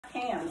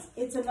hands.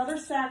 It's another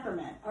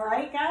sacrament. All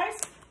right, guys?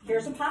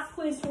 Here's a pop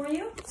quiz for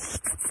you.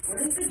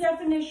 What is the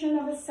definition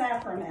of a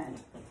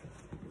sacrament?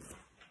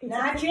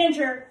 Not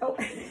ginger. Oh.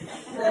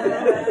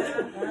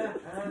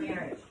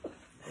 Marriage.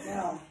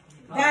 No.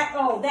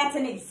 That's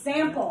an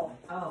example.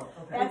 Oh,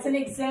 okay. That's an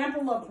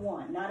example of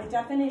one, not a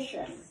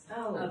definition.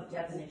 Oh,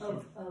 definition.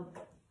 Of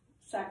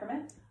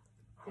sacrament?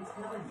 It's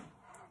covenant.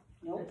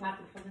 Nope. The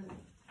topic covenant.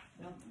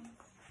 Nope.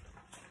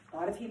 A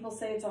lot of people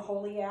say it's a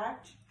holy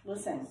act.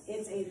 Listen,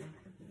 it's a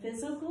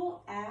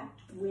physical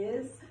act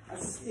with a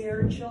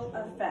spiritual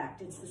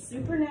effect. It's the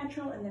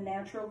supernatural and the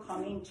natural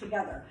coming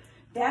together.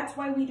 That's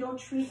why we don't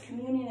treat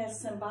communion as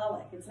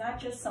symbolic. It's not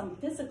just some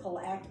physical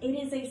act. It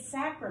is a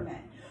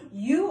sacrament.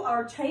 You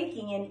are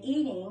taking and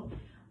eating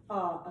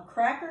a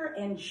cracker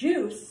and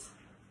juice,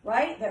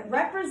 right, that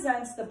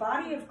represents the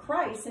body of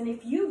Christ. And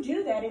if you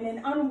do that in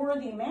an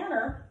unworthy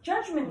manner,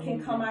 judgment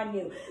can come on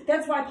you.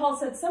 That's why Paul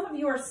said some of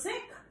you are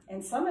sick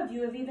and some of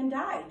you have even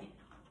died.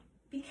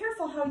 Be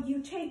careful how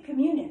you take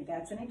communion.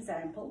 That's an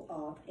example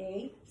of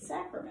a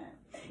sacrament.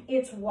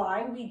 It's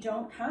why we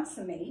don't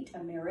consummate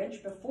a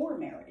marriage before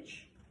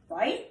marriage,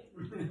 right?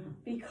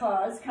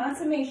 Because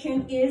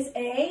consummation is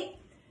a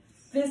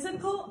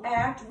physical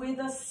act with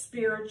a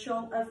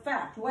spiritual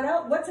effect. What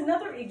else? What's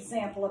another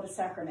example of a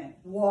sacrament?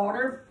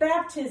 Water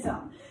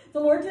baptism. The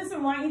Lord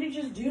doesn't want you to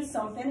just do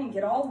something and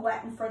get all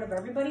wet in front of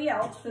everybody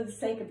else for the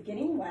sake of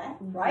getting wet,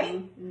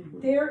 right?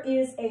 There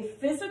is a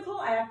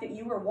physical act that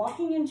you are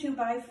walking into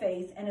by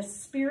faith, and a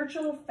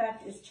spiritual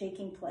effect is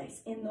taking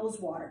place in those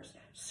waters.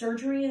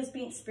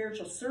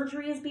 Spiritual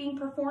surgery is being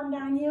performed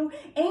on you,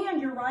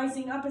 and you're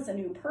rising up as a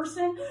new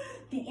person.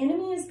 The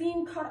enemy is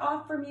being cut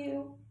off from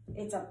you.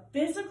 It's a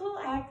physical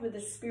act with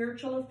a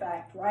spiritual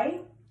effect,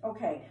 right?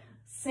 Okay,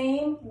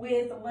 same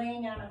with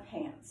laying on of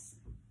hands.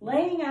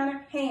 Laying on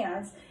of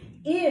hands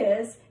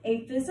is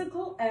a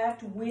physical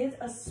act with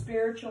a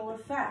spiritual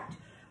effect.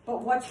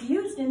 But what's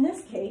used in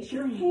this case,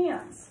 your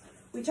hands.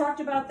 We talked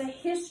about the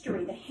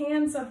history, the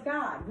hands of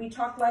God. We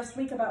talked last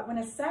week about when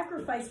a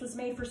sacrifice was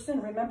made for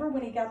sin. Remember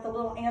when he got the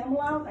little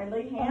animal out and I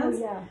laid hands?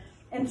 Oh, yeah.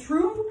 And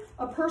through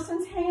a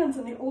person's hands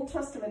in the Old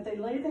Testament, they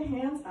laid the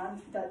hands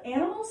on the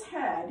animal's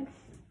head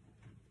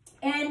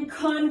and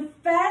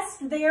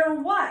confessed their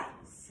what?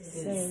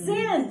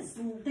 Sins.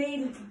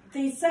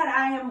 They said,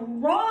 I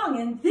am wrong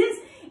in this.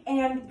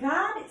 And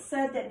God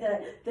said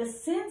that the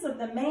sins of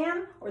the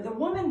man or the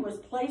woman was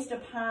placed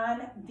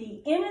upon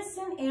the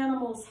innocent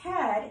animal's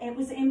head and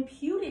was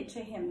imputed to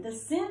him. The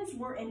sins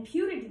were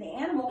imputed to the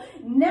animal.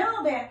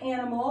 Now that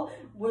animal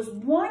was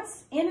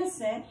once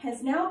innocent,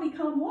 has now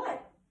become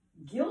what?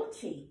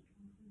 Guilty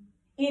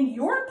in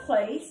your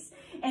place.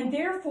 And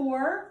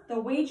therefore, the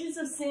wages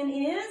of sin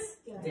is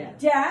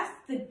death.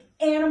 The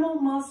animal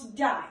must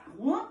die.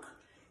 Look,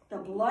 the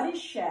blood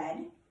is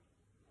shed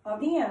of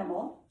the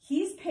animal.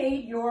 He's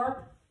paid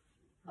your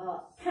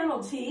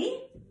penalty,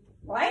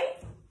 right?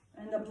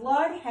 And the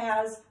blood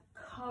has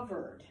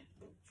covered.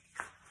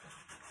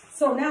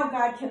 So now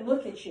God can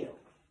look at you.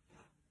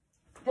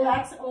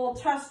 That's Old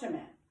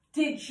Testament.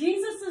 Did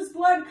Jesus'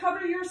 blood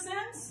cover your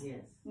sins?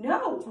 Yes.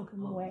 No. Took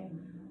him away.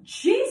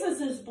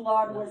 Jesus'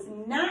 blood was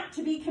not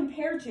to be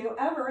compared to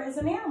ever as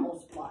an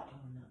animal's blood.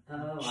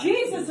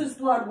 Jesus'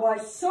 blood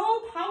was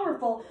so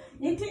powerful,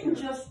 it didn't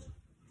just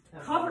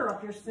cover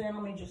up your sin.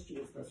 Let me just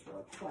use this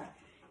real quick.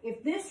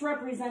 If this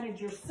represented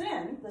your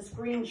sin, this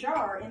green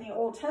jar in the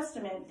Old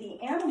Testament,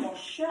 the animal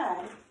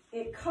shed,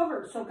 it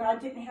covered so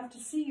God didn't have to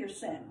see your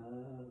sin.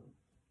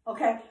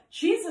 Okay,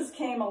 Jesus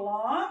came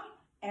along,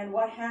 and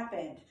what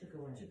happened? Took it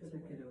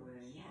away.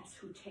 Yes,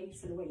 who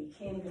takes it away? You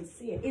can't even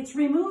see it. It's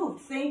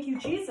removed. Thank you,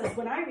 Jesus.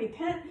 When I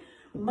repent,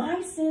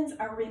 my sins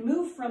are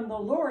removed from the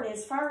Lord.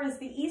 As far as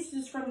the east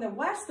is from the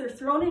west, they're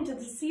thrown into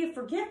the sea of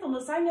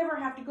forgetfulness. I never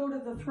have to go to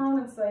the throne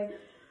and say,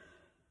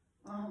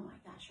 oh my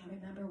gosh, I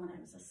remember when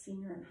I was a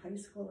senior in high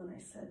school and I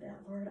said that,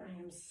 Lord,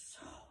 I am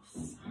so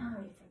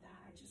sorry for that.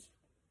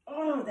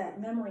 That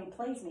memory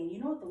plagues me. You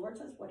know what the Lord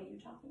says? What are you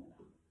talking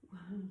about?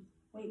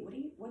 Wait, what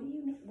are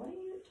you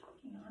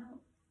talking about?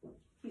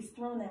 He's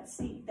thrown that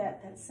seed,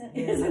 that sin.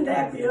 Isn't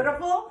that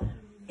beautiful?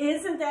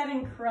 Isn't that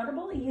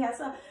incredible? He has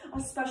a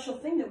special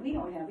thing that we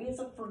don't have. He has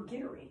a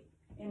forgettery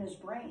in his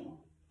brain.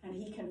 And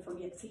he can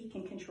forget, so he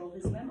can control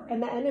his memory.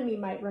 And the enemy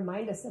might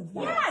remind us of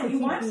that. Yeah, he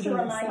wants to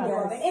remind you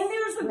of it. And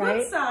there's a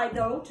good side,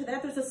 though, to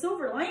that. There's a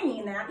silver lining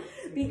in that.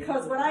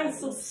 Because what I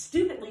so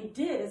stupidly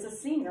did as a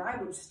senior,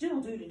 I would still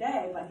do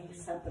today, but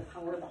except the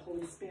power of the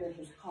Holy Spirit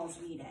has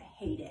caused me to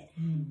hate it.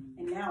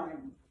 And now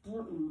I'm...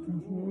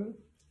 You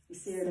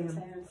see what I'm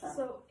saying?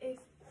 So if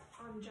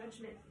on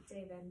Judgment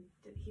Day, then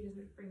he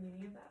doesn't bring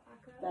any of that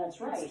back up?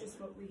 That's right. It's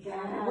just what we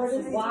That's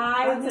have.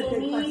 why we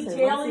need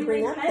daily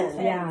repentance.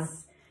 Yeah.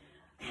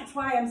 That's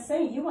why I'm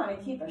saying you want to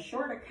keep a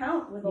short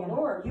account with the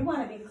Lord. You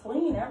want to be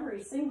clean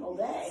every single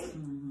day.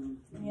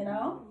 You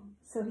know?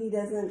 So he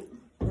doesn't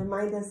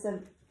remind us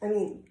of, I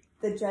mean,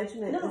 the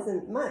judgment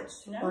isn't much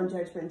on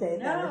Judgment Day.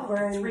 No,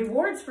 it's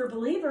rewards for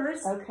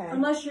believers.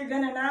 Unless you're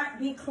going to not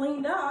be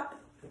cleaned up.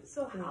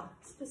 So how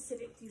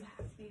specific do you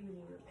have to be when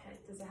you repent?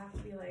 Does it have to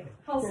be like?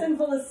 How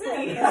sinful is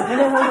sin?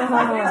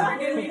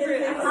 Forgive me for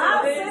this.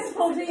 How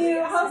sinful do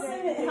you?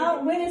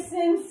 When is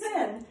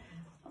sin?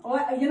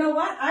 Well, you know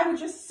what? I would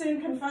just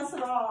soon confess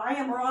it all. I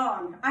am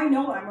wrong. I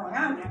know I'm wrong.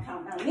 I'm not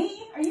counting on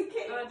me. Are you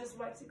kidding? Just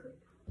wipes it clean.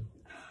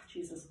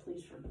 Jesus,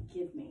 please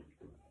forgive me.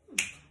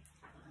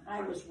 I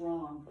was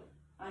wrong.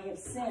 I have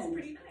That's sinned.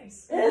 pretty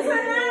nice.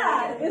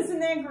 Isn't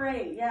that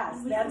great?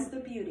 Yes, that's the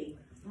beauty.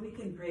 We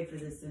can pray for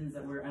the sins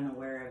that we're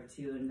unaware of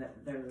too, and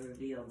that they're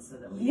revealed, so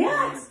that we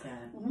Yes,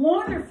 can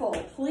wonderful.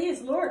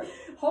 Please, Lord,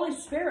 Holy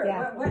Spirit,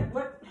 Yeah.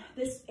 what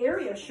this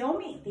area? Show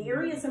me the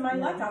areas in my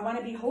life I want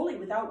to be holy,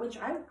 without which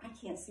I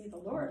can't see the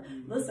Lord.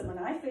 Listen, when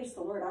I face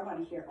the Lord, I want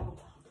to hear, "Oh,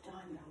 well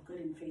done, thou good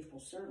and faithful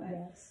servant."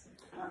 Yes.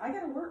 I got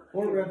to work.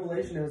 Or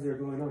revelation as they're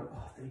going on.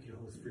 Oh, thank you,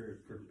 Holy Spirit,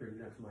 for bringing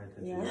that to my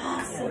attention. Yeah.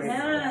 Yes,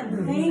 Yeah.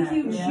 amen. Thank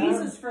you, Yeah.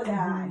 Jesus, for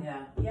that.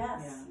 Yeah.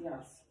 Yes,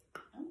 yes.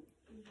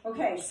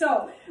 Okay,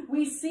 so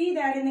we see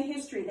that in the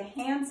history, the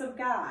hands of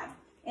God,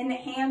 in the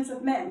hands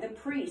of men, the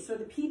priests or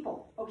the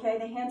people, okay,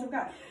 the hands of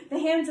God. The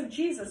hands of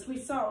Jesus, we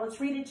saw,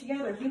 let's read it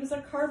together. He was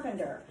a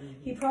carpenter.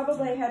 He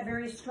probably had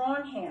very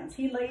strong hands.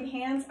 He laid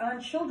hands on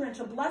children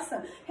to bless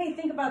them. Hey,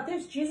 think about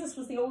this. Jesus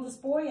was the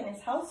oldest boy in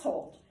his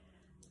household.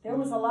 There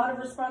was a lot of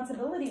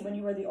responsibility when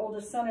you were the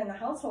oldest son in the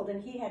household,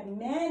 and he had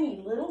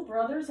many little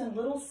brothers and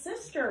little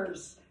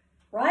sisters,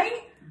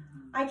 right?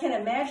 I can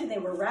imagine they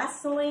were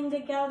wrestling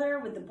together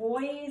with the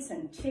boys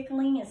and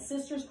tickling his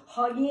sisters,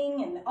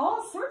 hugging, and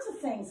all sorts of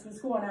things was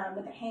going on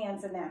with the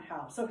hands in that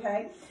house,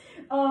 okay?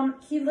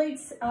 He laid,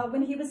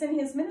 when he was in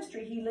his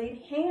ministry, he laid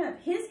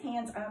his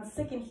hands on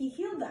sick and he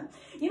healed them.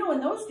 You know, in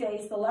those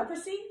days, the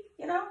leprosy,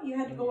 you know, you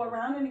had to go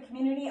around in the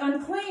community,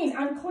 unclean,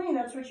 unclean,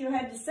 that's what you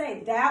had to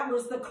say. That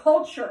was the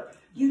culture.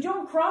 You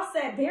don't cross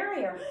that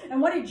barrier.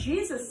 And what did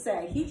Jesus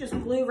say? He just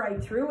blew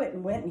right through it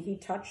and went and he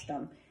touched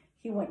them.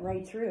 He went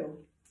right through.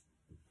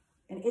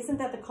 And isn't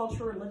that the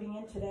culture we're living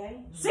in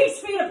today? 6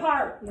 feet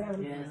apart. Yeah.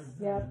 Yes.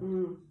 Yeah.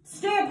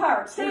 Stay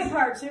apart, stay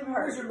apart, stay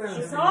apart. Where's your mouth?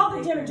 It's all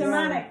the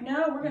demonic.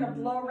 No, we're going to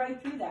blow right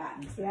through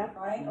that. Yeah.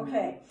 Right?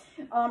 Okay.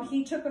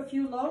 He took a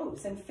few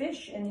loaves and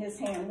fish in his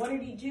hand. What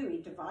did he do? He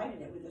divided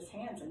it with his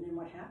hands. And then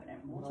what happened?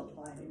 It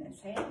multiplied in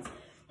his hands.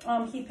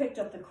 He picked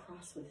up the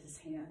cross with his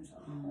hands.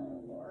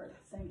 Oh, Lord.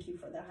 Thank you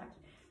for that.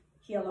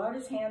 He allowed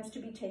his hands to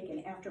be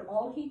taken. After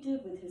all he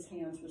did with his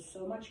hands was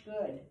so much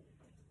good,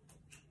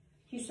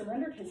 he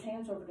surrendered his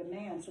hands over to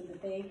man so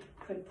that they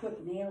could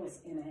put nails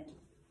in it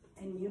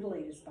and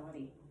mutilate his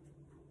body.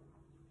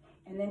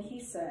 And then he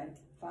said,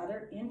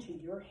 Father, into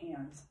your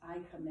hands I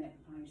commit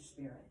my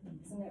spirit.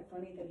 Isn't that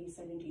funny that he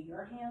said, into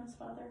your hands,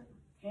 Father?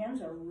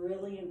 Hands are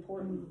really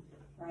important,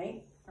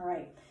 right? All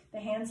right. The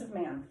hands of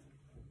man.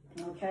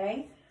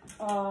 Okay.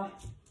 Let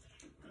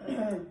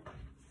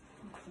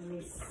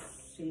me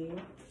see.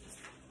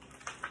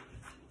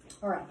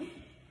 All right.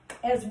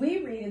 As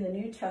we read in the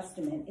New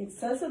Testament, it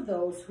says of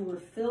those who were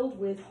filled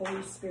with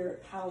Holy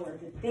Spirit power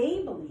that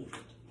they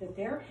believed that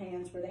their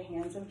hands were the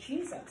hands of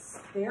Jesus,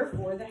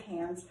 therefore the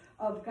hands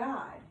of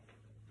God.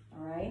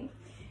 All right?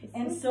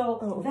 And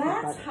so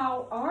that's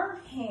how our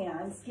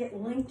hands get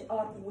linked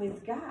up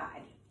with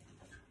God,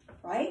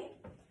 right?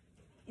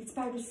 It's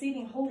by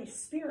receiving Holy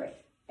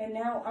Spirit. And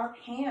now our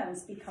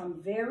hands become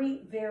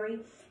very, very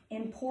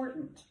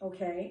important,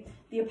 okay?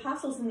 The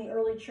apostles in the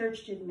early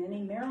church did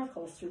many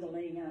miracles through the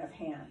laying out of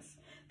hands.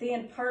 They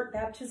impart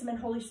baptism and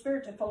Holy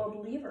Spirit to fellow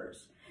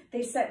believers.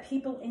 They set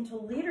people into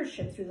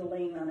leadership through the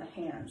laying on of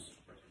hands.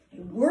 They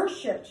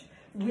worshipped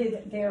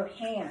with their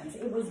hands.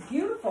 It was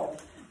beautiful.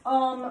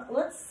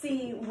 Let's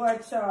see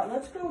what,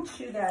 let's go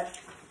to that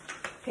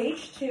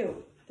page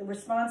 2, the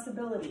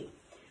responsibility.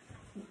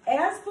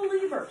 As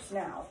believers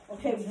now,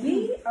 okay,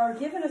 we are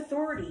given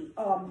authority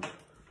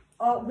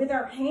with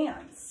our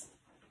hands.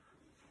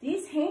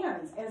 These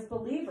hands as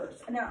believers.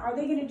 Now, are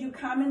they going to do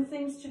common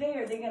things today?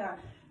 Are they going to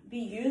be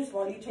used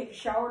while you take a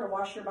shower to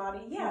wash your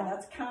body? Yeah,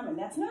 that's common.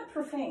 That's not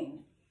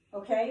profane,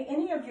 okay?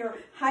 Any of your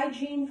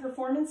hygiene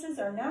performances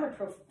are not a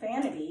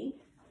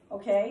profanity,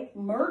 okay?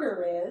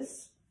 Murder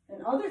is,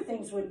 and other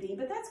things would be,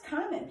 but that's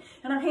common.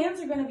 And our hands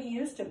are going to be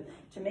used to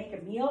make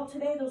a meal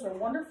today. Those are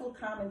wonderful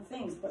common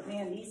things. But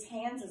man, these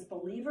hands as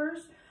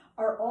believers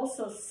are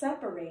also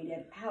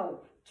separated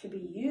out to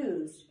be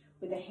used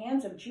with the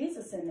hands of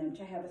Jesus in them,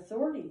 to have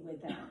authority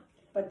with them.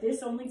 But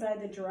this only by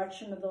the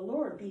direction of the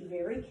Lord. Be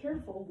very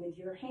careful with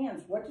your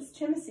hands. What does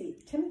Timothy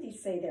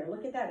say there?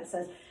 Look at that. It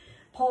says,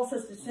 Paul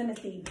says to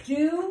Timothy,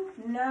 do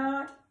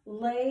not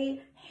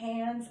lay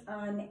hands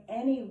on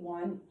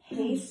anyone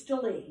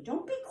hastily.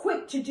 Don't be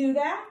quick to do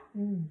that.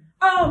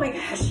 Oh my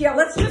gosh, yeah,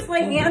 let's just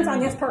lay hands on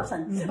this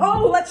person.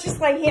 Oh, let's just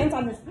lay hands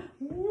on this.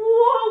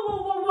 Whoa,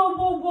 whoa, whoa, whoa,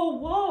 whoa, whoa,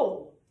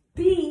 whoa.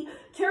 Be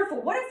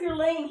careful. What if you're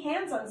laying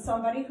hands on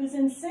somebody who's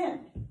in sin?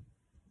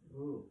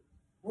 Ooh.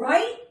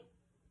 Right?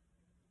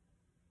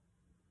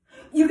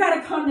 You got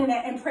to come in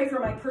and pray for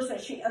my person.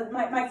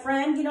 My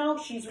friend, you know,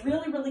 she's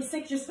really, really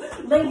sick. Just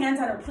lay hands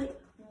on her, please.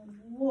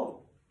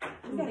 Whoa.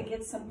 We got to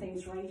get some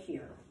things right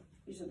here.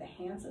 These are the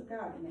hands of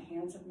God and the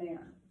hands of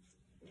man.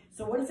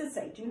 So what does it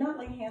say? Do not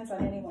lay hands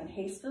on anyone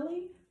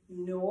hastily,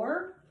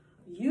 nor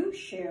you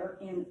share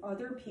in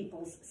other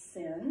people's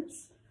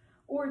sins,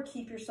 or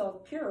keep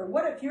yourself pure.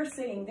 What if you're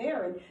sitting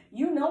there and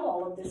you know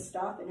all of this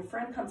stuff and a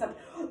friend comes up,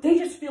 they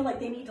just feel like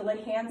they need to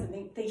lay hands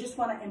and they just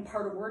want to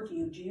impart a word to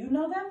you. Do you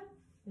know them?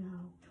 No.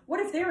 What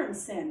if they're in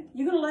sin?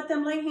 You going to let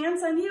them lay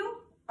hands on you?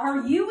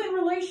 Are you in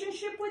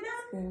relationship with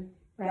them?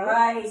 Right?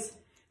 Guys,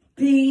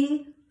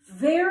 be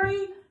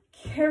very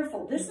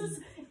careful. This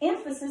is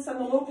emphasis on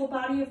the local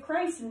body of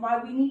Christ and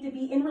why we need to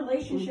be in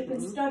relationship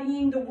and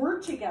studying the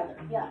word together.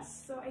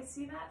 Yes. So I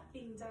see that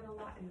being done a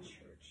lot in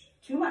church.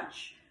 Too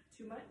much.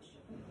 Too much?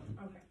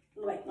 Okay.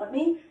 Wait, let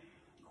me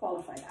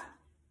qualify that.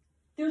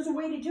 There's a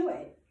way to do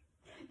it.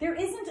 There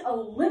isn't a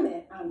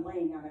limit on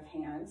laying on of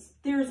hands.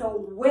 There's a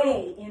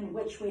way in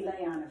which we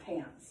lay on of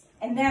hands.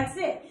 And that's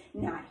it.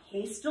 Not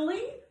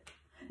hastily,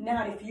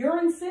 not if you're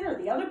in sin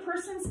or the other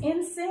person's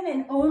in sin,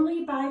 and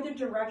only by the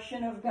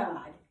direction of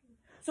God.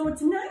 So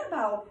it's not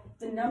about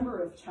the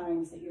number of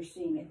times that you're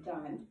seeing it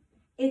done.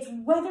 It's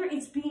whether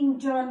it's being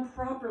done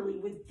properly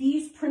with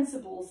these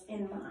principles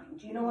in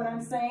mind. Do you know what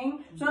I'm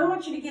saying? So I don't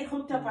want you to get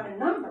hooked up on a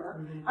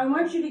number. I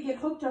want you to get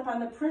hooked up on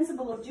the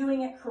principle of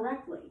doing it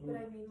correctly. But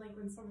I mean, like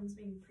when someone's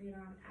being prayed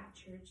on at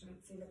church and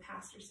say the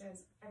pastor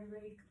says,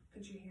 everybody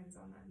put your hands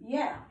on them.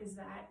 Yeah. Is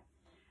that?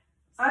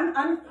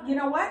 You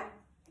know what?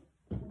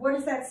 What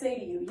does that say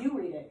to you? You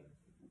read it.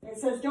 It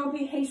says, don't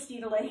be hasty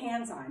to lay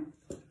hands on.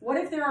 What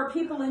if there are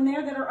people in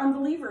there that are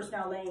unbelievers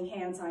now laying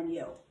hands on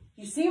you?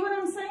 You see what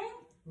I'm saying?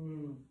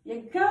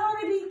 You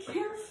gotta be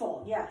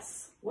careful.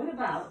 Yes. What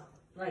about,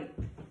 like,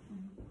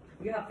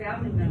 you have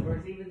family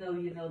members, even though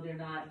you know they're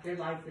not, their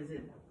life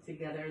isn't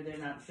together, they're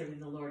not serving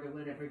the Lord or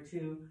whatever,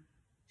 to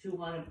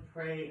want to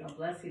pray a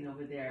blessing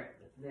over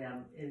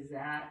them, is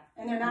that?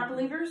 And they're not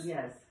believers?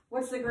 Yes.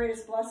 What's the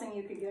greatest blessing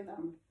you could give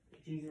them?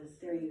 Jesus.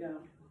 There you go.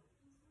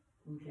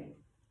 Okay.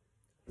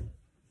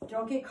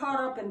 Don't get caught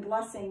up in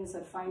blessings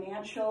of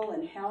financial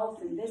and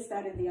health and this,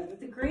 that, and the other.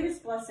 The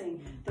greatest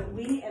blessing that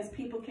we as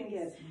people can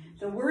give.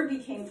 The Word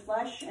became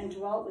flesh and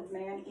dwelt with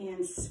man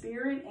in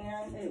spirit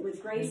and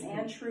with grace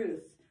and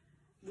truth.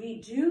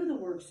 We do the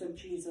works of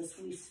Jesus.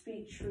 We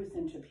speak truth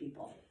into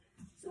people.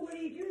 So what do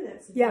you do in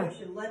that Yeah.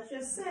 situation? Let's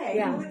just say,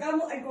 Yeah.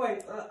 I'm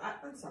going,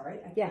 I'm sorry.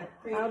 I Yeah. can't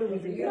create How do we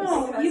for do you this?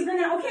 No, because- you're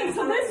gonna, okay,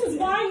 so this is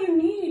why you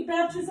need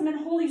baptism in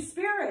Holy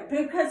Spirit,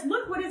 because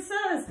look what it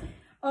says.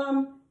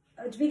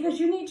 Because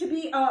you need to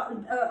be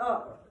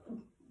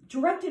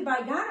directed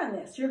by God on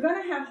this. You're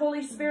going to have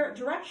Holy Spirit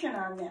direction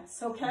on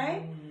this,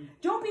 okay?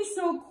 Don't be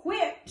so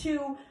quick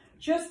to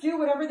just do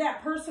whatever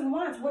that person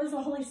wants. What is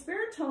the Holy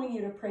Spirit telling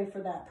you to pray for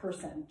that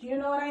person? Do you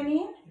know what I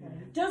mean?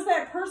 Does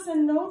that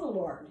person know the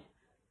Lord?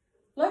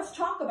 Let's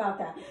talk about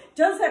that.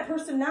 Does that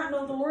person not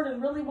know the Lord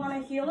and really want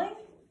a healing?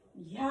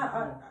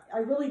 Yeah, I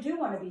really do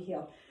want to be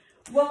healed.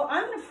 Well,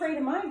 I'm going to pray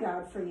to my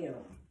God for you.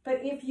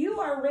 But if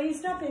you are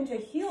raised up into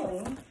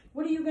healing,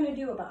 what are you going to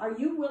do about it? Are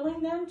you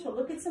willing then to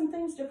look at some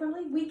things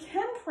differently? We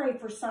can pray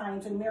for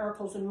signs and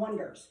miracles and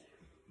wonders.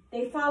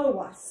 They follow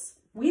us.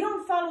 We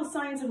don't follow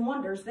signs and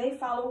wonders. They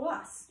follow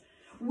us.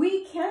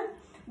 We can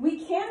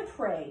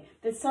pray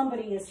that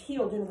somebody is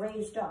healed and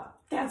raised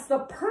up. That's the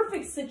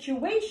perfect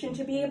situation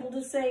to be able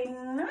to say,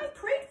 I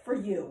prayed for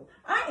you.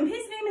 And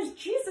his name is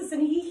Jesus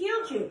and he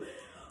healed you.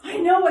 I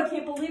know, I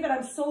can't believe it.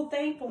 I'm so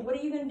thankful. What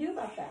are you going to do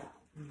about that?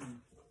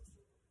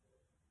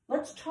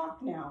 Let's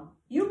talk now.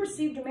 You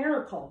received a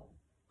miracle.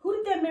 Who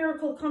did that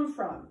miracle come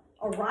from?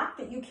 A rock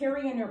that you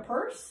carry in your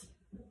purse?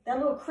 That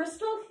little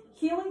crystal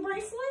healing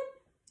bracelet?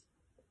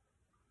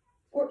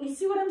 Or you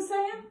see what I'm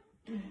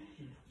saying?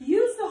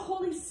 Use the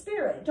Holy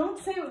Spirit. Don't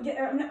say,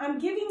 I'm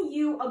giving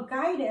you a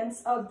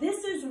guidance of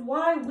this is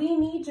why we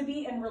need to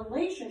be in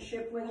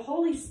relationship with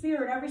Holy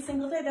Spirit every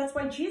single day. That's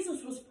why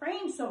Jesus was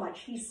praying so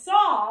much. He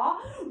saw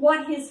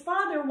what his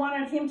Father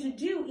wanted him to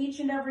do each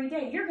and every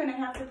day. You're going to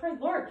have to pray,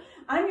 Lord,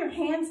 I'm your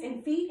hands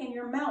and feet and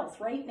your mouth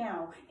right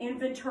now in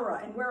Ventura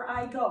and where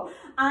I go.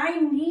 I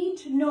need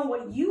to know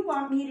what you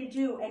want me to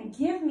do and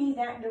give me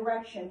that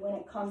direction when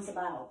it comes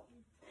about.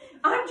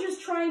 I'm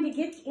just trying to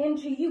get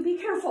into you. Be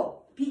careful.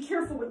 Be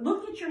careful.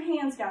 Look at your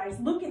hands, guys.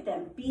 Look at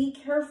them. Be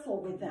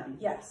careful with them.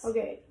 Yes.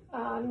 Okay,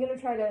 I'm going to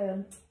try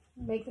to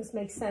make this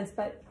make sense,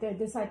 but the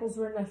disciples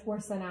were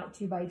sent out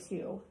 2 by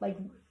 2. Like,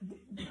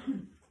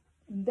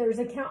 there's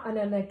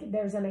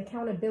an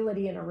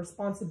accountability and a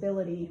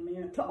responsibility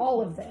to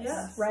all of this,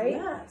 Yes. right?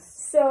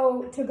 Yes.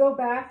 So to go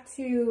back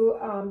to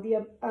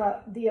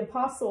the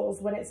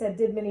apostles, when it said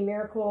did many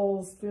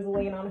miracles through the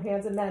laying on of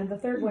hands, and then the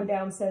third one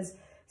down says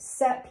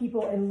set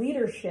people in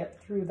leadership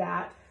through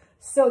that.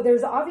 So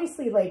there's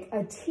obviously like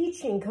a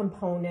teaching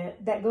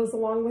component that goes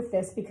along with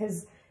this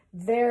because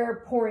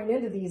they're pouring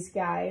into these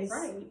guys,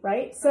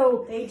 right?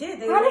 So they did.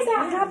 How does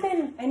that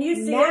happen and you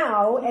see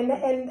now? And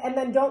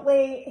then don't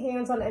lay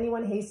hands on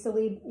anyone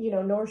hastily,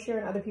 nor share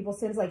in other people's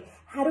sins. Like,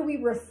 how do we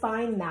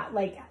refine that?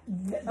 Like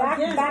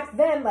back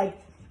then, like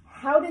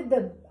how did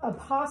the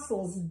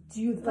apostles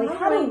do, like,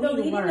 how did the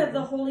we leading learn? of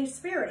the Holy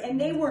Spirit, and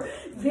they were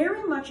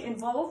very much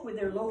involved with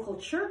their local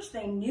church.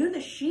 They knew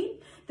the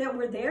sheep that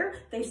were there.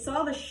 They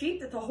saw the sheep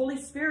that the Holy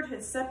Spirit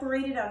had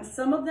separated on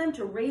some of them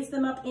to raise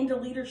them up into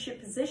leadership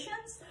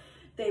positions.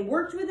 They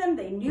worked with them,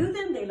 they knew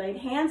them, they laid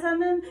hands on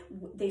them,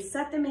 they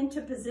set them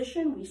into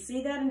position. We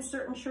see that in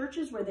certain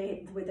churches where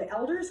the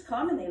elders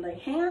come and they lay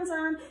hands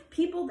on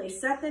people, they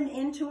set them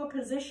into a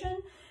position.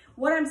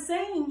 What I'm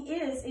saying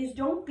is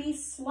don't be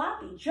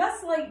sloppy.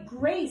 Just like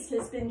grace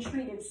has been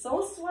treated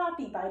so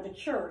sloppy by the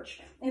church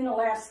in the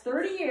last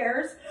 30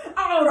 years.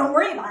 Oh, don't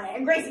worry about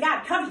it. Grace of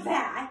God covers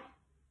that.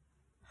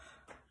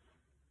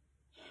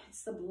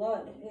 It's the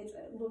blood.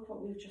 Look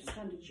what we've just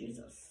done to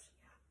Jesus.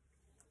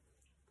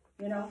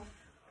 You know,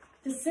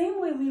 the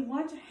same way we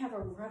want to have a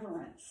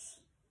reverence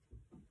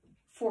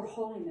for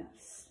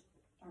holiness,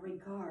 a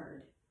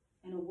regard,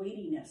 and a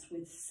weightiness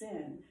with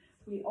sin,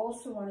 we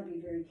also want to be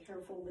very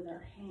careful with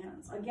our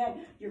hands.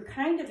 Again, you're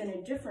kind of in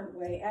a different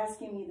way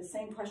asking me the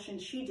same question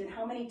she did.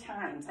 How many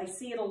times? I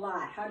see it a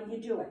lot. How do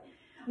you do it?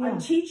 Yeah. I'm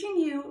teaching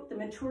you the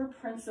mature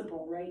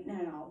principle right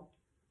now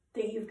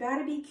that you've got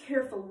to be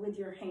careful with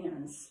your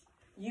hands.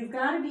 You've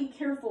got to be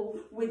careful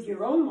with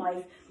your own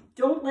life.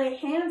 Don't lay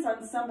hands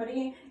on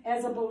somebody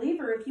as a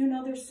believer if you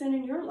know there's sin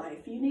in your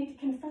life. You need to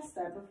confess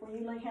that before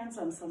you lay hands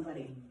on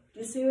somebody.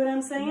 Do you see what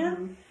I'm saying?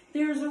 Mm-hmm.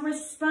 There's a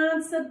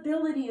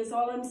responsibility is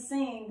all I'm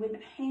saying with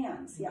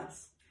hands.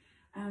 Yes.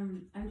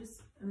 I'm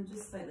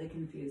just slightly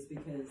confused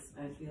because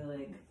I feel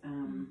like,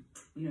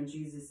 you know,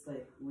 Jesus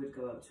like would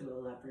go up to a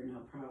leper, no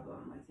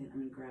problem. I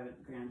mean,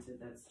 granted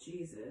that's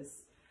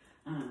Jesus.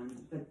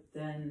 But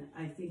then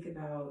I think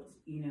about,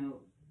 you know,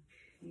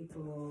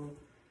 people,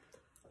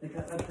 like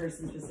a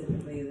person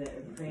specifically that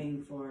are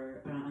praying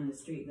for on the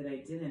street that I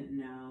didn't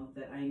know,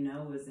 that I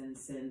know was in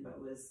sin but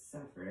was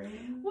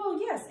suffering. Well,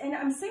 yes, and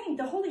I'm saying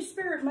the Holy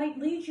Spirit might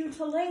lead you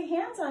to lay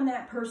hands on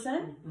that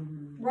person,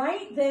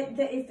 right? That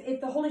if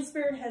the Holy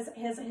Spirit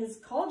has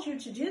called you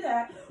to do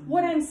that,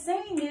 what I'm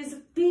saying is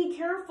be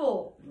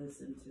careful.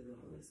 Listen to the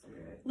Holy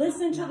Spirit.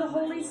 Listen to the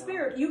Holy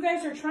Spirit. You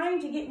guys are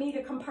trying to get me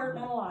to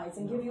compartmentalize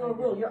and give you a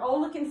rule. You're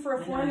all looking for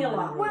a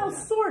formula. Well,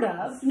 sort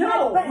of.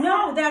 No,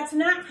 no, that's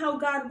not how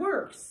God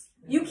works.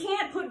 You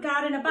can't put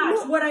God in a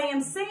box. What I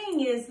am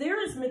saying is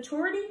there is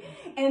maturity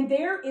and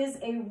there is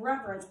a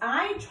reverence.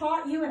 I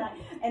taught you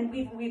and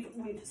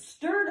we've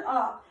stirred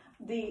up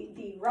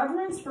the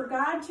reverence for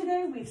God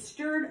today. We've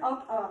stirred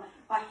up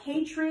a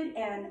hatred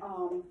and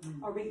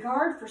a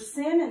regard for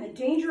sin and the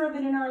danger of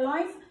it in our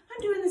life.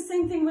 I'm doing the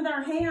same thing with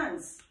our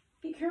hands.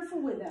 Be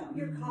careful with them.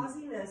 You're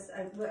causing us,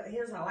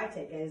 here's how I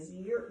take it, is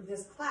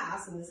this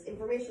class and this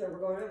information that we're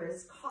going over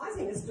is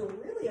causing us to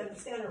really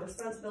understand our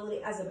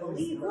responsibility as a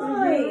believer.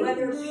 Right.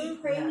 Whether we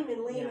praying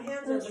and laying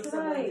hands over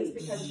someone just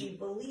because we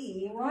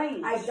believe.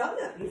 Right. I've done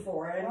that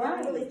before and I've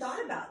never really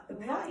thought about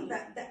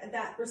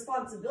that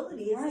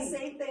responsibility. It's the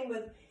same thing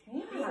with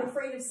being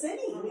afraid of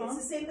sinning. It's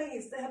the same thing.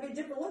 It's to have a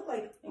different look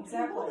like,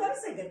 exactly. Hold on a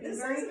second, this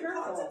is a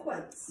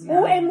consequence.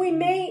 Well, and we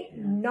may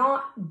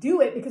not do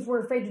it because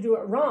we're afraid to do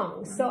it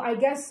wrong. So I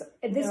guess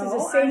this is a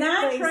safe I'm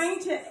not place. trying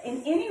to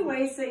in any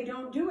way say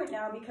don't do it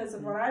now because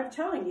of what I'm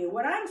telling you.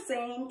 What I'm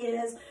saying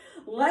is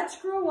let's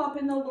grow up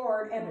in the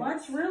Lord and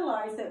let's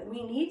realize that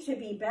we need to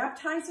be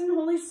baptized in the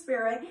Holy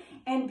Spirit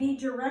and be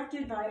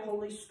directed by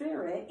Holy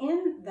Spirit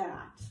in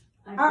that.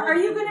 Are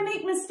you going to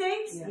make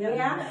mistakes?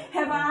 Yeah.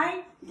 Have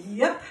I?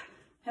 Yep.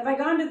 Have I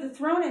gone to the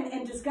throne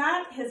and does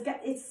God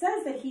it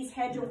says that he's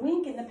had to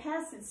wink in the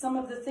past at some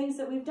of the things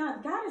that we've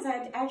done. God has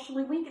had to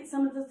actually wink at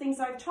some of the things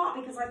I've taught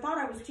because I thought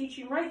I was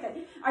teaching right, that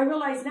I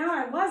realized now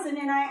I wasn't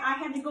and I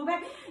had to go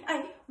back.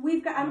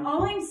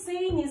 All I'm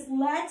saying is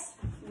let's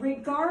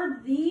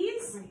regard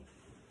these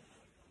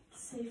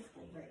safely.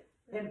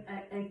 And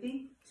I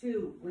think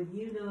too, when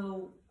you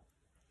know,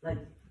 like,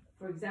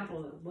 for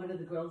example, one of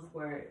the girls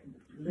where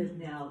live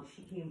now,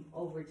 she came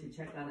over to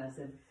check on us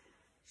and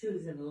she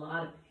was in a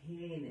lot of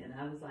pain and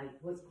I was like,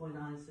 what's going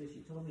on? So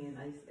she told me and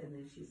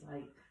then she's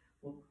like,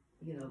 well,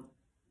 you know,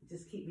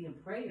 just keep me in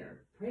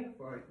prayer. Pray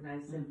for it. And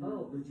I said,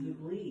 oh, do you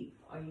believe?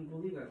 Are you a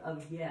believer? Oh,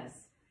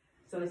 yes.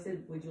 So I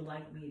said, would you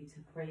like me to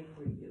pray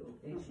for you?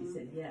 And she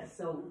said, yes.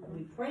 So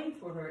we prayed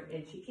for her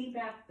and she came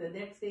back the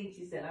next day and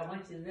she said, I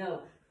want you to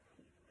know,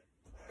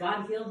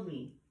 God healed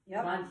me.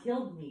 Yep. God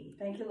healed me.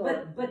 Thank you,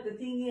 Lord. But the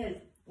thing is,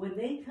 when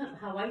they come,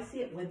 how I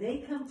see it, when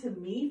they come to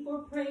me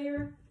for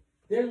prayer,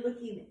 they're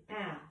looking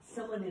at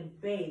someone in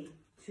faith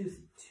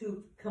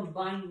to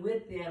combine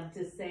with them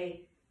to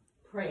say,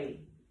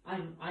 pray.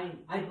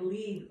 I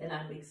believe and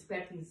I'm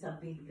expecting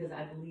something because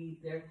I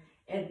believe there.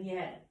 And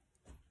yet,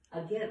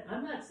 again,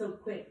 I'm not so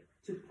quick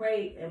to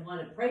pray and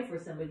want to pray for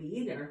somebody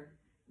either,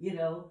 you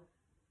know,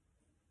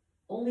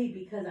 only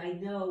because I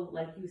know,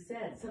 like you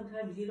said,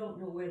 sometimes you don't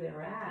know where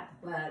they're at,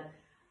 but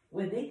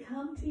when they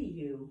come to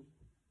you,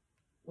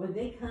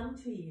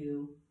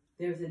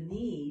 there's a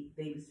need,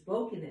 they've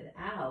spoken it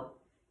out,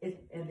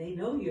 and they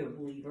know you're a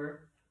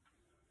believer.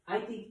 I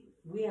think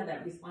we have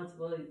that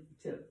responsibility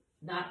to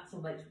not so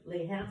much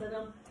lay hands on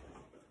them,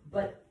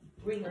 but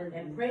bring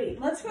and pray.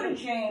 Let's go to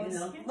James. You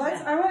know?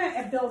 I want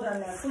to build on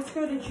this. Let's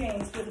go to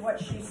James with what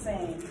she's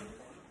saying.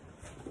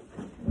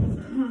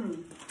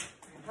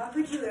 How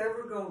could you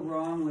ever go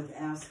wrong with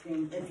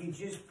asking, if you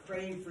just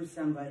pray for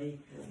somebody,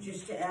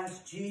 just to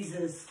ask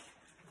Jesus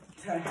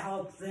to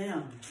help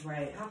them?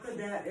 Right. How could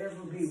that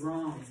ever be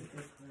wrong? That's a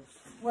good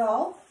question.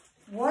 Well,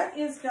 what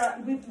is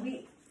God?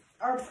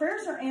 Our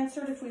prayers are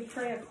answered if we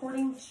pray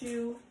according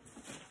to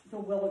the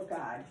will of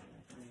God.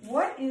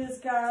 What is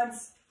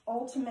God's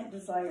ultimate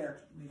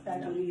desire?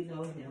 That we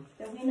know Him.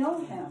 That we know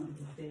Him.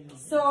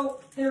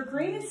 So their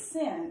greatest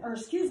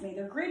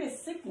their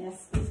greatest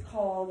sickness is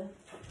called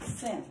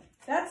sin.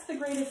 That's the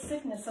greatest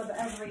sickness of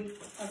every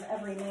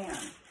man.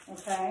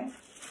 Okay.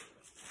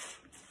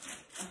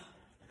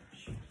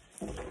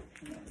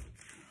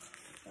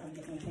 Gotta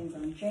get my things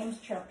on. James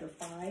chapter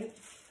 5.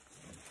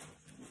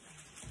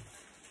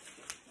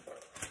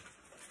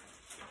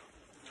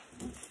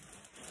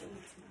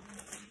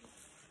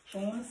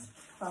 James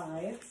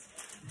 5.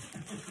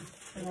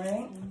 All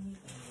right.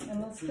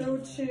 And let's go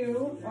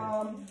to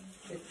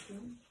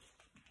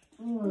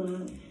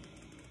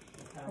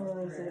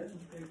where is it?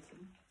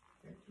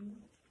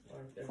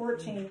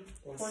 14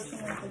 or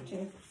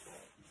 15.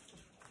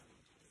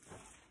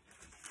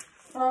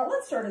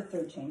 Let's start at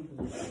 13.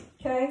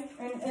 Okay,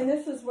 and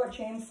this is what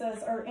James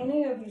says. Are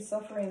any of you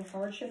suffering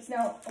hardships?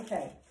 Now,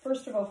 okay,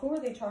 first of all, who are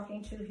they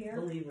talking to here?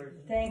 Believers.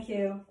 Thank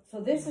you.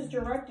 So this is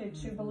directed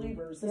to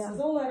believers. This is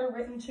a letter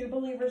written to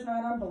believers,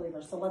 not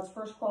unbelievers. So let's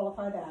first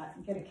qualify that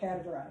and get it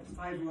categorized.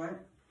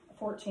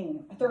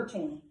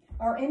 13.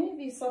 Are any of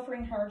you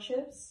suffering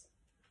hardships?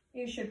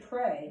 You should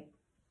pray.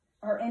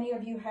 Are any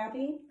of you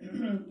happy?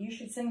 You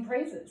should sing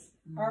praises.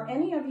 Are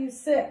any of you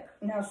sick?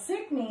 Now,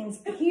 sick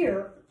means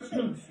here,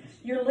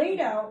 you're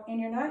laid out and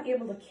you're not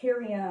able to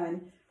carry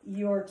on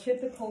your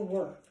typical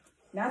work.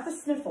 Not the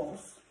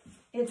sniffles.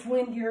 It's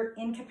when you're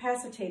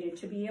incapacitated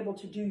to be able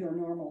to do your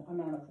normal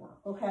amount of work,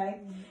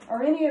 okay?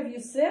 Are any of you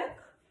sick?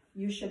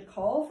 You should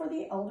call for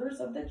the elders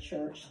of the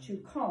church to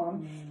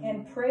come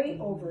and pray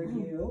over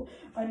you,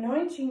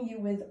 anointing you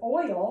with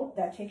oil,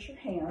 that takes your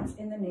hands,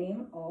 in the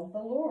name of the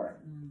Lord.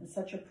 And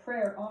such a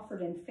prayer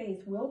offered in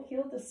faith will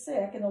heal the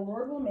sick, and the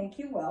Lord will make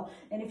you well.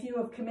 And if you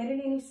have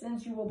committed any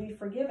sins, you will be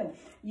forgiven.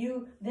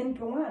 You then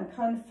go on,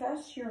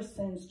 confess your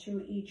sins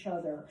to each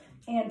other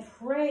and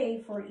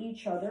pray for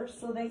each other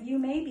so that you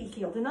may be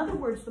healed. In other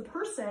words, the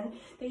person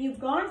that you've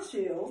gone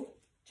to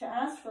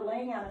ask for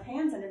laying out of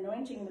hands and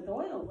anointing with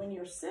oil when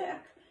you're sick,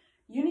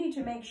 you need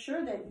to make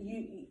sure that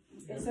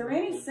is there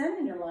any sin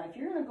in your life?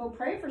 You're going to go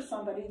pray for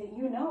somebody that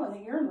you know and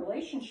that you're in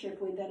relationship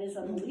with that is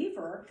a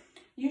believer.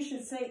 You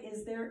should say,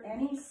 is there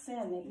any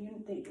sin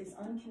that is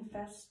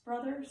unconfessed,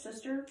 brother,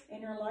 sister,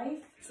 in your life?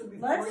 So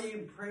before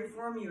you pray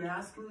for them, you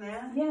ask them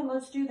that? Yeah,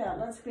 let's do that.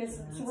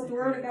 So what the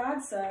Word of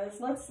God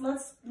says, let's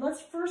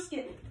first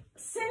get,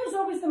 sin is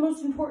always the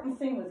most important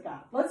thing with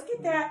God. Let's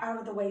get that out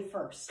of the way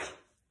first.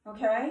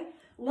 Okay?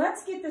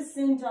 Let's get the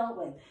sin dealt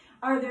with.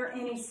 Are there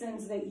any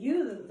sins that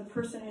you, the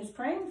person who's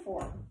praying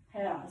for,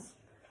 has?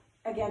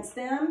 Against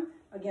them,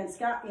 against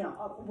God,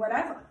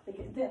 whatever.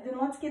 Then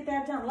let's get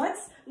that done.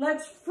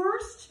 Let's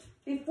first,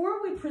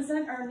 before we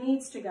present our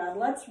needs to God,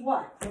 let's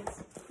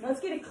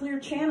get a clear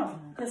channel.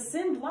 Because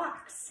sin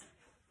blocks.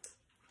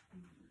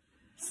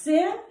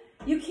 Sin,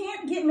 you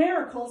can't get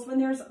miracles when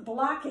there's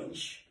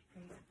blockage.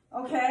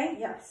 Okay?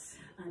 Yes.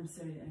 I'm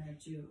sorry to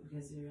interrupt you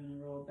because you're on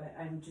a roll, but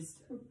I'm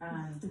just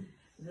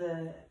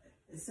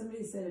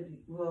somebody said,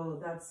 well,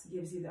 that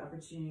gives you the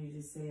opportunity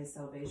to say a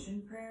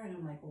salvation prayer, and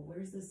I'm like, well,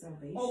 where's the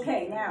salvation?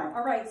 Okay, now,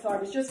 all right. So I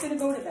was just going to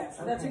go to that.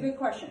 So that's a good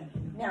question.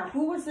 Now,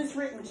 who was this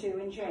written to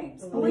in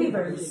James?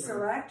 Believers,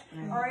 correct?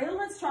 All right,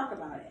 let's talk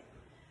about it.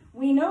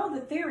 We know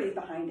the theory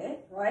behind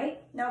it,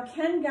 right? Now,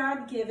 can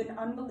God give an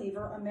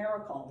unbeliever a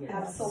miracle? Yes.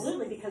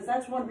 Absolutely, because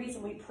that's one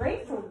reason we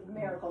pray for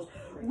miracles.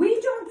 We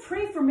don't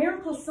pray for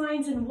miracles,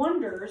 signs, and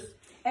wonders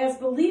as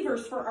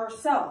believers for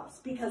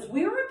ourselves, because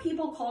we're a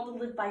people called to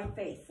live by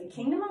faith. The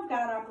kingdom of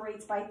God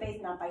operates by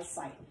faith, not by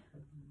sight.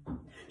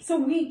 So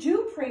we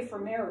do pray for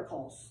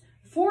miracles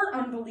for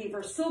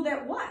unbelievers, so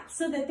that what?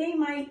 So that they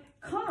might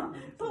come.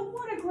 But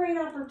what a great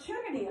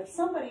opportunity if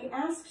somebody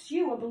asks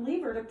you, a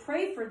believer, to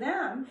pray for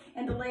them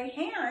and to lay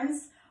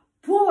hands.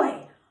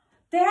 Boy,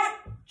 that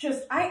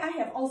just, I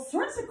have all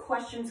sorts of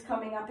questions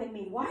coming up in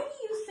me. Why do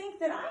you think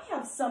that I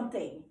have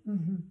something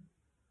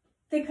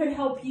that could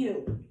help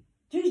you?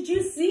 Did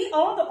you see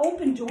all the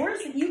open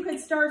doors that you could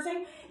start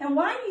saying? And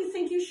why do you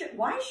think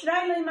why should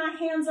I lay my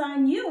hands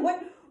on you?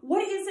 What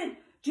is it?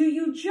 Do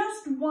you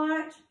just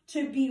want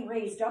to be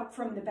raised up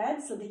from the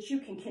bed so that you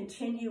can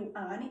continue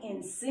on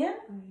in sin?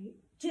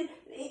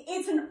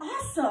 It's an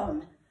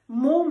awesome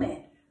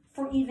moment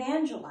for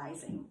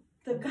evangelizing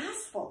the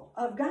gospel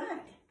of God.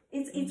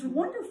 It's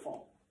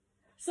wonderful.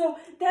 So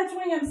that's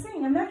why I'm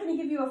saying I'm not going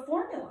to give you a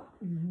formula,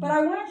 but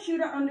I want you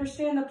to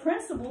understand the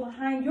principle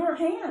behind your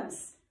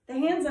hands, the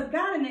hands of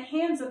God and the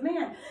hands of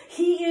man.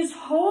 He is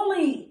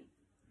holy.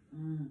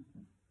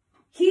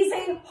 He's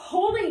a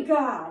holy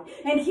God,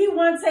 and he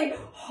wants a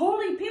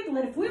holy people.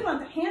 And if we want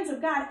the hands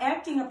of God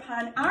acting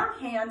upon our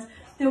hands,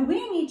 then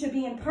we need to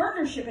be in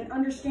partnership and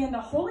understand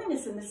the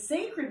holiness and the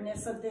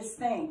sacredness of this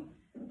thing.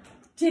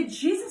 Did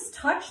Jesus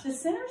touch the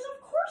sinners?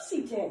 Of course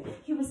he did.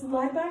 He was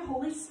led by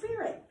Holy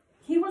Spirit.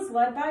 He was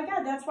led by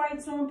God. That's why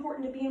it's so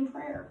important to be in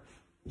prayer.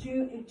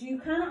 Do you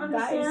kind of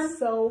understand? That is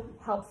so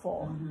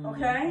helpful.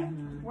 Okay?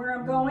 Where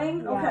I'm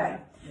going? Yeah. Okay.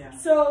 Yeah.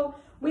 So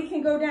we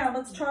can go down.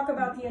 Let's talk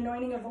about the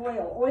anointing of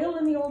oil. Oil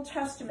in the Old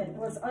Testament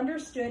was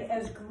understood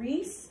as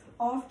grease,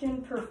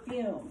 often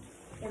perfumed.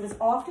 It was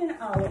often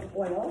olive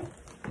oil,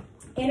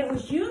 and it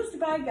was used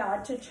by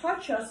God to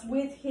touch us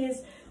with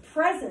his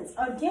presence.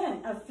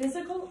 Again, a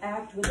physical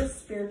act with a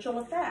spiritual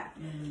effect.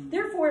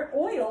 Therefore,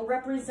 oil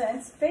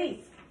represents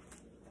faith.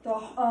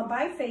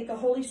 By faith, the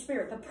Holy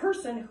Spirit, the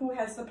person who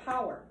has the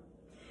power.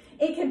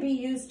 It can be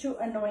used to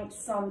anoint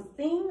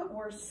something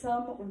or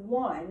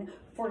someone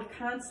for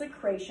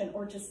consecration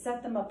or to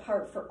set them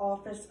apart for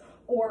office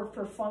or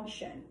for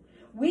function.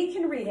 We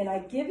can read, and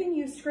I've given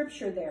you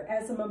scripture there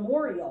as a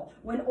memorial,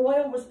 when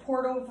oil was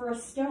poured over a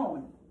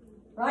stone.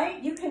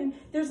 Right?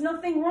 There's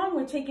nothing wrong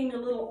with taking a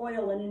little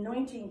oil and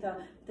anointing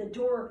the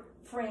door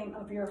frame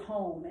of your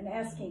home and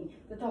asking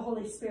that the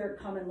Holy Spirit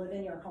come and live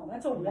in your home.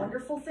 That's a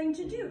wonderful thing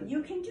to do.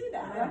 You can do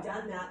that. I've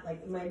done that.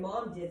 Like my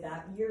mom did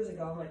that years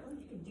ago. I'm like, oh,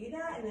 you can do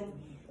that? And then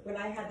when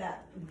I had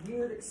that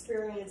weird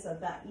experience of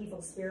that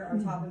evil spirit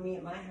on top of me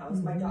at my house,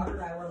 my daughter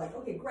and I were like,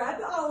 okay, grab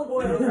the olive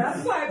oil, grab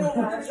the Bible,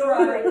 that's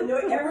right. And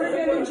we're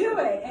going to do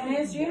it. And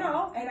as you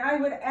know, and I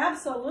would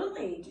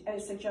absolutely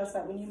suggest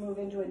that when you move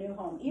into a new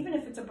home, even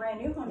if it's a brand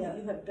new home that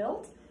you have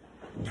built,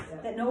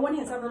 that no one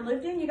has ever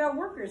lived in, you got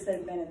workers that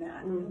have been in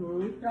that,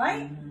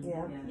 right?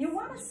 Yeah. You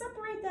want to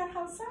separate that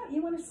house out.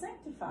 You want to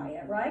sanctify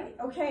it, right?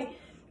 Okay.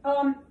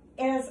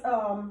 As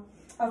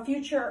a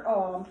future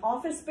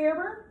office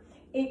bearer,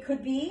 it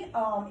could be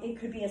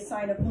a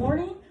sign of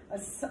mourning, a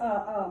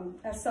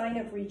sign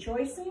of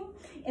rejoicing.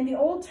 In the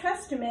Old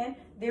Testament,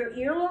 their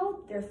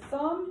earlobe, their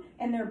thumb,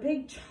 and their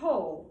big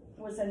toe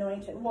was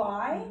anointed.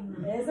 Why?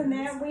 Isn't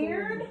that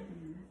weird?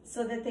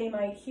 So that they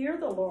might hear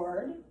the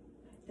Lord,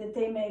 that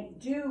they may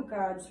do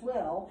God's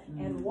will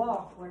and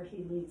walk where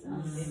he leads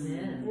us.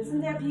 Amen.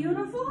 Isn't that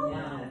beautiful?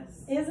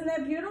 Yes. Isn't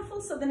that beautiful?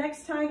 So the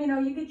next time,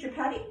 you get your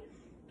putty,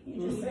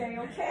 you just say,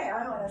 okay,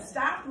 I want to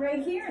stop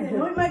right here and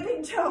anoint my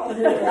big toe.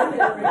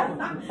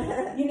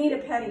 You need a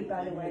petty,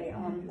 by the way,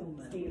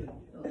 Steve.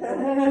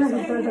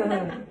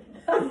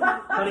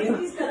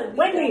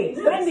 Wendy.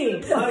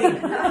 Honey,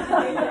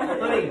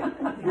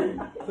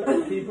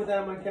 can you put that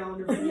on my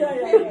calendar?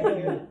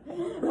 Yeah.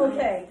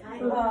 Okay.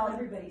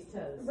 Everybody's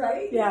toes.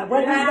 Right? Yeah,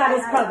 Wendy's got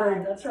us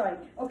covered. That's right.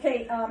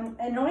 Okay,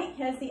 anoint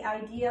has the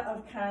idea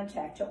of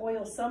contact, to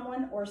oil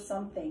someone or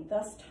something.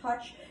 Thus,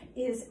 touch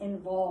is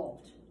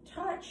involved.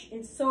 Touch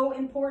is so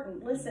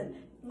important. Listen,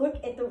 look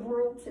at the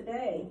world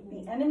today.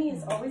 The enemy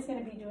is always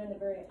going to be doing the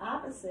very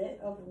opposite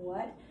of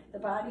what the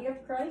body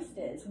of Christ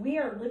is. We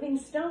are living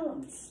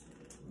stones.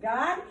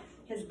 God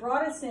has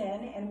brought us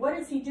in, and what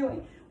is he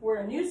doing? We're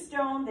a new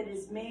stone that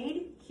is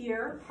made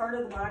here, part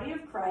of the body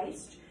of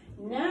Christ.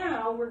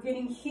 Now we're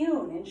getting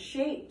hewn and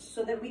shaped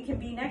so that we can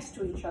be next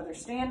to each other.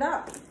 Stand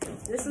up.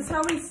 This is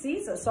how he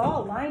sees us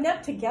all lined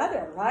up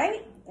together,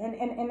 right?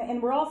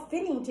 And we're all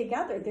fitting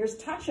together. There's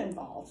touch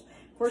involved.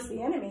 Of course,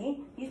 the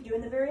enemy, he's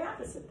doing the very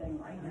opposite thing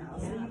right now.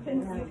 So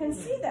you can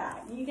see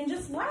that. You can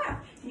just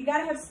laugh. You got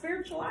to have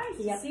spiritual eyes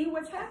to see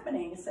what's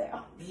happening. Say,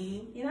 oh,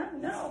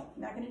 no,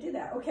 not going to do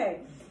that.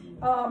 Okay.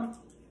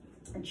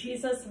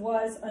 Jesus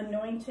was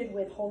anointed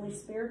with Holy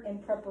Spirit in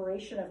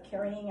preparation of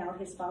carrying out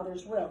his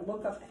Father's will.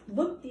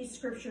 Look these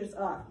scriptures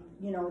up,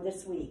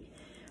 this week.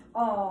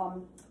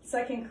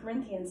 2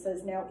 Corinthians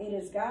says, now it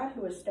is God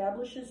who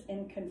establishes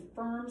and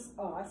confirms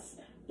us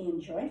in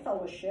joint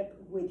fellowship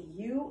with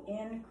you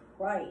in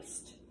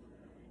Christ,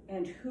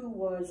 and who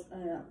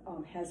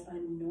has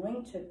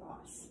anointed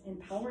us,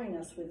 empowering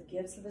us with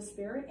gifts of the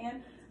Spirit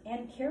and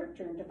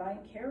character and divine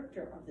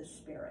character of the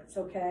spirits.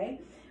 Okay,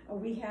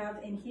 we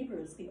have in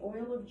Hebrews the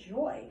oil of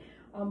joy.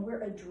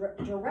 We're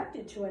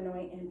directed to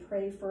anoint and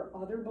pray for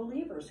other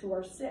believers who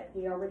are sick.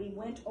 We already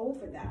went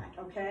over that.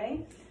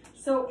 Okay,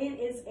 so it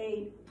is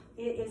a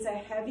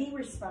heavy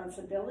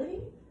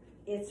responsibility.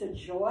 It's a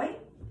joy.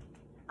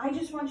 I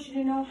just want you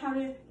to know how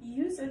to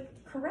use it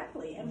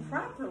correctly and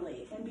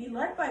properly and be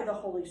led by the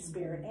Holy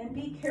Spirit and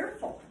be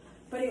careful.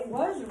 But it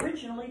was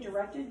originally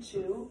directed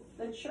to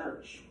the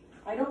church.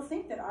 I don't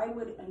think that I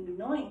would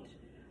anoint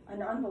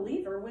an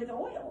unbeliever with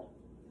oil.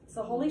 It's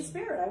the Holy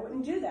Spirit. I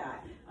wouldn't do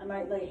that. I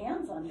might lay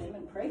hands on him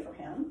and pray for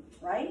him,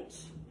 right?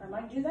 I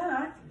might do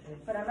that.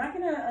 But I'm not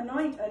going to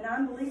anoint a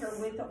non-believer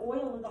with the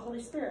oil of the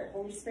Holy Spirit.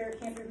 Holy Spirit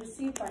can't be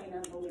received by an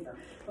unbeliever.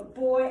 But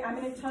boy, I'm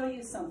going to tell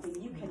you something.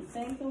 You can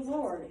thank the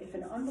Lord if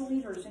an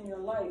unbeliever is in your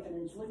life and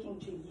is looking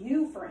to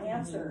you for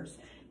answers.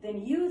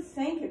 Then you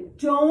thank him.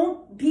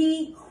 Don't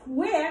be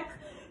quick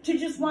to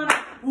just want to,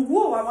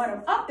 whoa, I want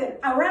him up and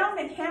around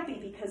and happy,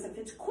 because if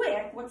it's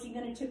quick, what's he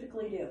going to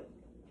typically do?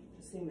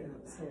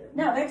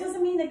 Now, that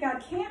doesn't mean that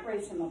God can't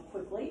raise him up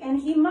quickly, and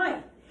he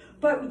might.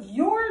 But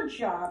your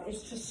job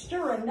is to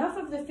stir enough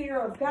of the fear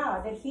of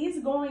God that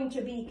he's going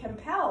to be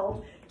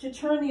compelled to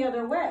turn the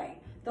other way.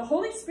 The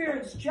Holy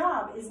Spirit's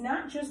job is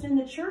not just in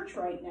the church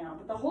right now,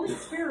 but the Holy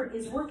Spirit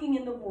is working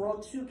in the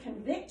world to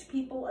convict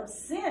people of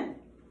sin.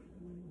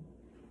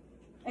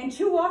 And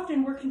too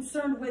often we're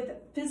concerned with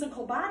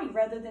physical body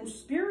rather than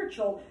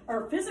spiritual,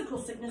 or physical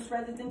sickness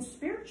rather than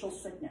spiritual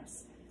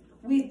sickness.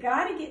 We've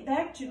got to get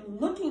back to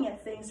looking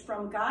at things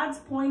from God's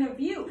point of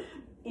view.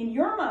 In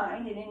your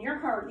mind and in your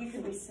heart, you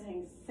can be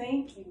saying,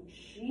 thank you,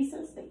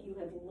 Jesus, that you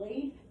have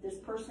laid this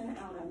person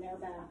out on their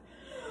back.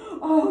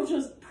 Oh,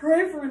 just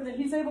pray for him that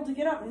he's able to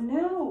get up.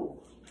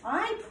 No,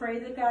 I pray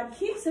that God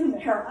keeps him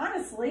there,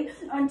 honestly,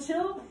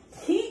 until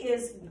he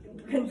is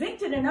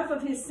convicted enough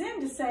of his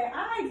sin to say,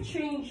 I've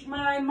changed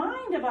my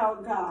mind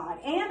about God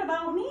and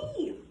about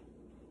me.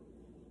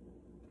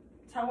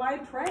 That's how I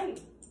pray.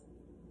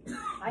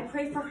 I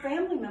pray for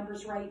family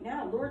members right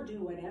now. Lord,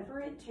 do whatever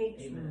it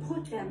takes. Amen.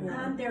 Put them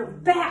on their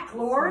back,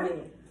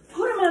 Lord.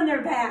 Put them on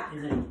their back.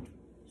 Amen.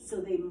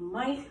 So they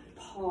might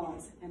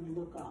pause and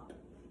look up.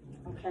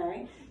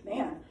 Okay?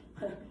 Man,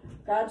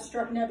 God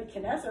struck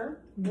Nebuchadnezzar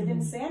with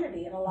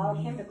insanity and allowed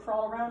him to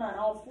crawl around on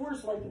all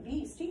fours like a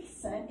beast. He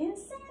sent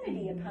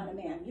insanity upon a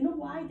man. You know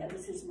why? That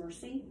was his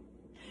mercy.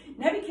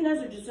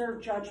 Nebuchadnezzar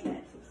deserved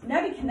judgment.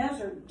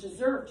 Nebuchadnezzar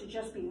deserved to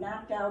just be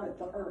knocked out of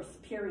the earth,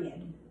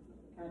 period.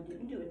 God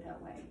didn't do it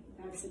that way.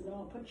 God said, no,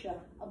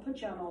 I'll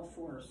put you on all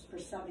fours for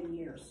 7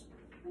 years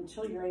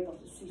until you're able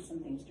to see some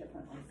things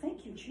differently.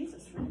 Thank you,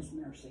 Jesus, for his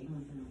mercy.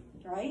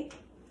 Right?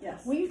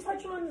 Yes. Will you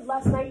touch on,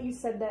 last night you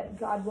said that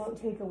God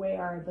won't take away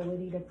our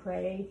ability to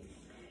pray.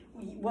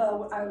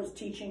 Well, I was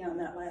teaching on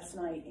that last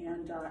night,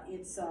 and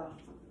it's,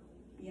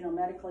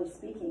 medically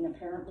speaking,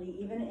 apparently,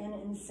 even in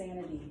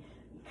insanity,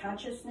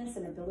 consciousness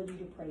and ability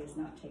to pray is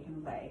not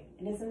taken away.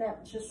 And isn't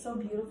that just so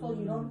beautiful?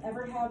 You don't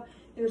ever have,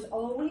 there's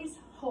always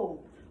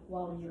hope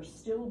while you're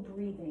still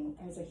breathing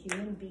as a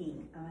human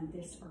being on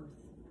this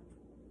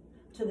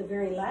earth. To the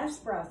very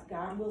last breath,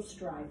 God will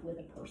strive with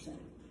a person.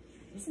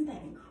 Isn't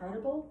that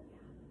incredible?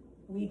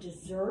 We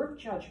deserve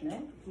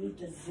judgment. We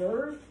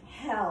deserve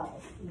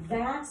hell.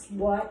 That's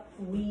what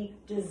we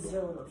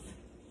deserve.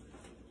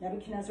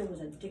 Nebuchadnezzar was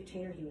a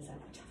dictator. He was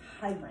a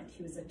tyrant.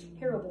 He was a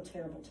terrible,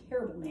 terrible,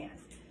 terrible man.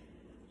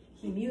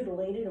 He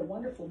mutilated a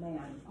wonderful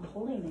man, a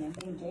holy man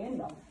named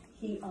Daniel.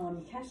 He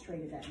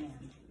castrated that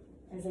man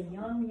as a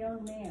young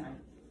man.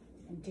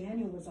 And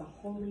Daniel was a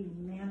holy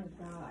man of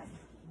God,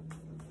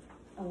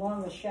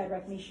 along with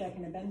Shadrach, Meshach,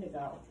 and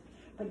Abednego.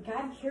 But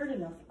God cared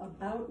enough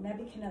about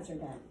Nebuchadnezzar,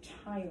 that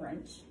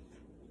tyrant,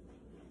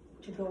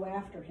 to go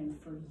after him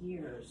for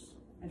years.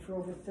 And for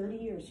over 30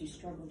 years, he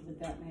struggled with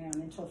that man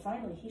until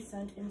finally he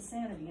sent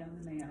insanity on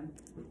the man.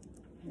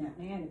 And that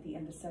man, at the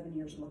end of 7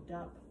 years, looked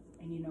up.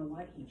 And you know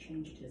what? He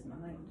changed his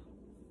mind.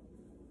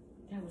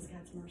 That was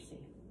God's mercy.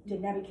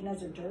 Did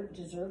Nebuchadnezzar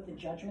deserve the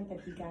judgment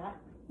that he got?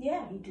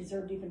 Yeah, he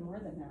deserved even more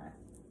than that.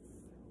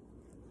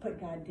 But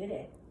God did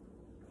it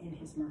in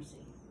his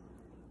mercy.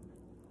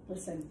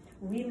 Listen,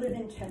 we live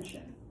in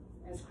tension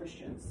as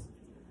Christians.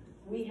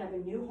 We have a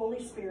new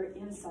Holy Spirit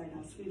inside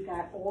us. We've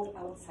got old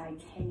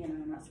outsides hanging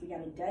on us. We got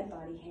a dead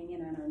body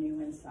hanging on our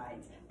new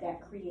insides.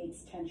 That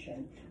creates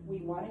tension. We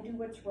want to do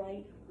what's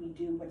right. We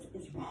do what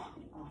is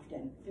wrong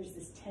often. There's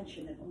this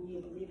tension that only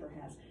a believer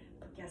has.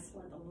 But guess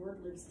what? The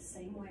Lord lives the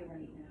same way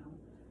right now.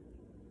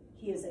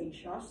 He is a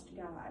just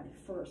God.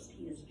 First,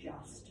 he is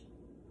just.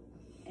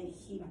 And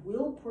he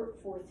will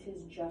put forth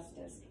his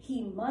justice.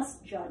 He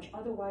must judge,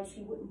 otherwise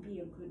he wouldn't be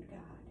a good God.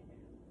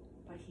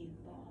 But he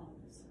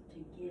longs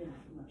to give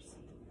mercy.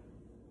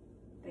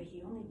 But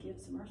he only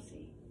gives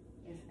mercy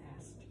if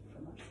asked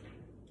for mercy.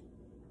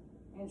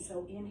 And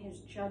so in his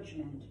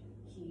judgment,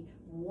 he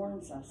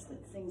warns us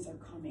that things are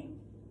coming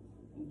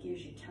and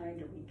gives you time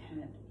to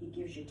repent. He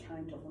gives you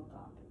time to look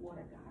up. What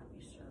a God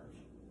we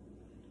serve.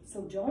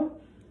 So don't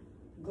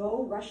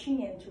go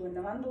rushing into a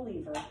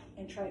non-believer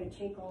and try to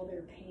take all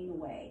their pain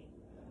away.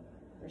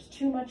 There's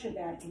too much of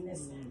that in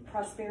this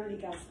prosperity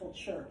gospel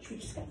church. We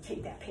just got to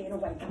take that pain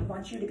away. God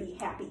wants you to be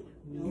happy.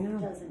 No,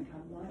 he doesn't.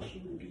 God wants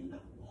you to be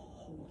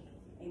holy.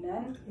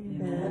 Amen?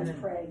 Amen. Let's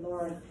pray.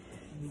 Lord,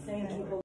 thank you,